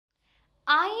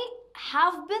I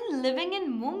have been living in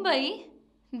Mumbai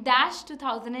dash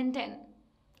 2010.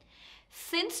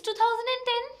 Since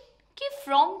 2010 कि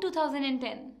from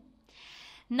 2010.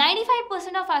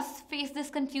 95% of us face this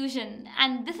confusion,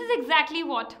 and this is exactly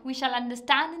what we shall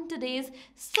understand in today's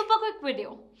super quick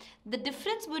video. The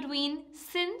difference between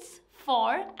since,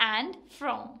 for and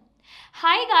from.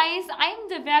 Hi guys, I'm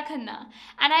Divya Khanna,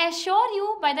 and I assure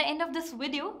you by the end of this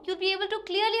video, you'll be able to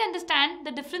clearly understand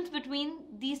the difference between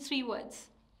these three words.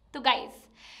 So guys,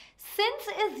 since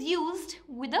is used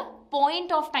with a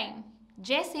point of time.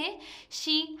 जैसे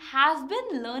she has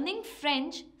been learning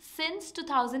French since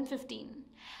 2015.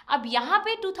 अब यहाँ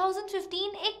पे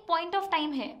 2015 एक point of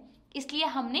time है, इसलिए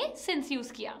हमने since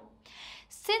use किया.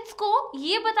 Since को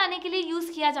ये बताने के लिए यूज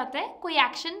किया जाता है कोई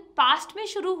एक्शन पास्ट में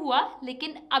शुरू हुआ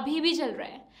लेकिन अभी भी चल रहा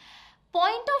है.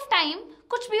 पॉइंट ऑफ टाइम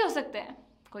कुछ भी हो सकता है,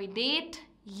 कोई date,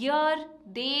 year,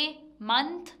 day,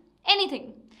 month,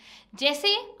 anything.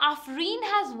 जैसे Afreen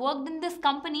has worked in this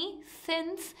company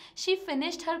since she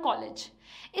finished her college.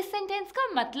 इस सेंटेंस का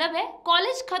मतलब है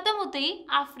कॉलेज खत्म होते ही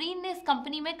आफरीन ने इस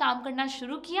कंपनी में काम करना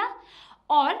शुरू किया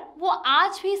और वो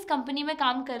आज भी इस कंपनी में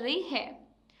काम कर रही है.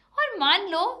 और मान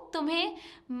लो तुम्हें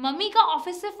मम्मी का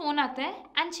ऑफिस से फ़ोन आता है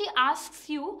एंड शी आस्क्स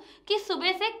यू कि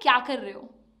सुबह से क्या कर रहे हो,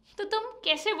 तो तुम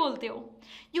कैसे बोलते हो?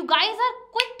 You guys are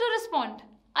quick to respond,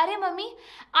 अरे mummy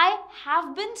I have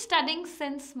been studying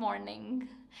since morning.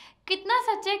 कितना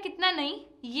सच है कितना नहीं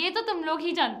ये तो तुम लोग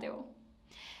ही जानते हो.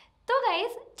 तो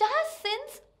गाइज जहाँ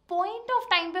सिंस पॉइंट ऑफ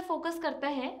टाइम पे फोकस करता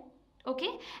है ओके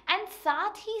एंड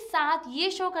साथ ही साथ ये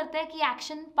शो करता है कि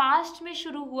एक्शन पास्ट में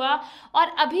शुरू हुआ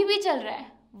और अभी भी चल रहा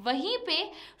है, वहीं पे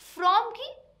फ्रॉम की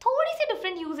थोड़ी सी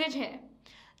डिफरेंट यूजेज है.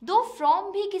 दो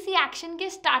फ्रॉम भी किसी एक्शन के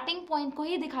स्टार्टिंग पॉइंट को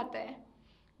ही दिखाता है,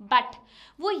 बट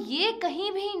वो ये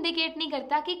कहीं भी इंडिकेट नहीं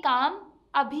करता कि काम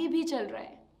अभी भी चल रहा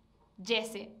है.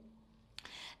 जैसे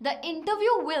the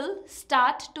interview will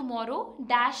start tomorrow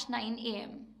dash 9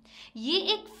 AM. ये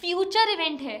एक फ्यूचर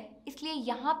इवेंट है, इसलिए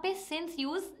यहाँ पे सिंस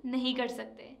यूज नहीं कर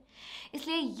सकते.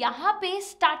 इसलिए यहाँ पे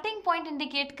स्टार्टिंग पॉइंट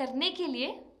इंडिकेट करने के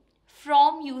लिए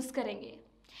फ्रॉम यूज करेंगे.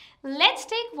 Let's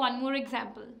take one more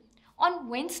example. On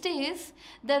Wednesdays,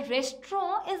 the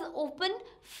restaurant is open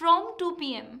from 2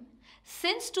 PM.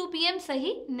 Since 2 PM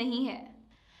सही नहीं है.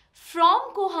 From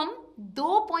को हम दो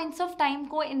points of time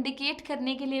को indicate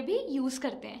करने के लिए भी use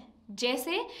करते हैं.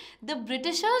 जैसे the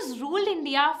Britishers ruled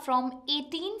India from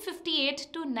 1858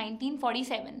 to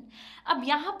 1947. अब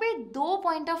यहाँ पे दो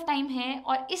point of time है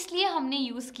और इसलिए हमने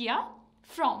use किया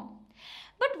from.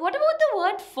 But what about the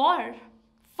word for?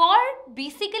 For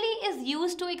basically is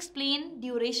used to explain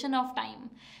duration of time.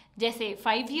 जैसे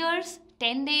 5 years,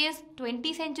 10 days,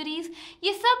 20 centuries,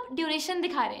 ये सब duration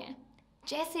दिखा रहे हैं.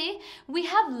 जैसे we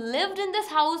have lived in this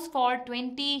house for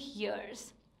 20 years.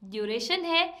 Duration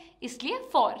है इसलिए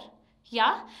for.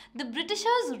 या the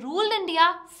Britishers ruled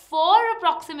India for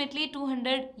approximately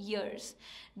 200 years.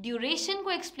 Duration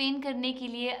को explain करने के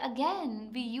लिए again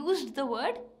we used the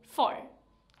word for.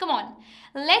 Come on,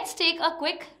 let's take a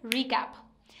quick recap.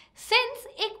 Since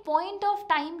एक point of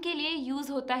time के लिए यूज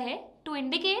होता है टू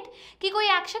इंडिकेट कि कोई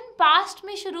एक्शन पास्ट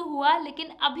में शुरू हुआ लेकिन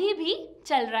अभी भी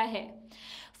चल रहा है.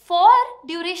 फॉर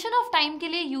ड्यूरेशन ऑफ टाइम के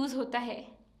लिए यूज होता है.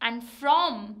 एंड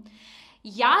फ्रॉम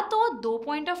या तो दो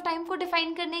पॉइंट ऑफ टाइम को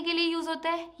डिफाइन करने के लिए यूज होता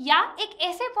है या एक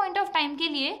ऐसे पॉइंट ऑफ टाइम के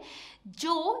लिए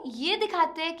जो ये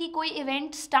दिखाते हैं कि कोई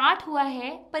इवेंट स्टार्ट हुआ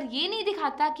है पर ये नहीं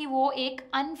दिखाता कि वो एक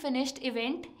अनफिनिश्ड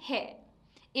इवेंट है.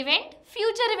 इवेंट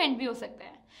फ्यूचर इवेंट भी हो सकता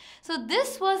है. So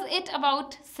this was it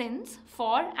about since,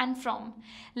 for and from.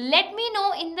 Let me know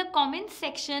in the comments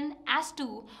section as to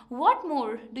what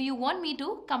more do you want me to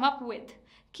come up with.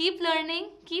 Keep learning,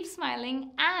 keep smiling,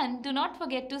 and do not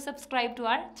forget to subscribe to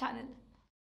our channel.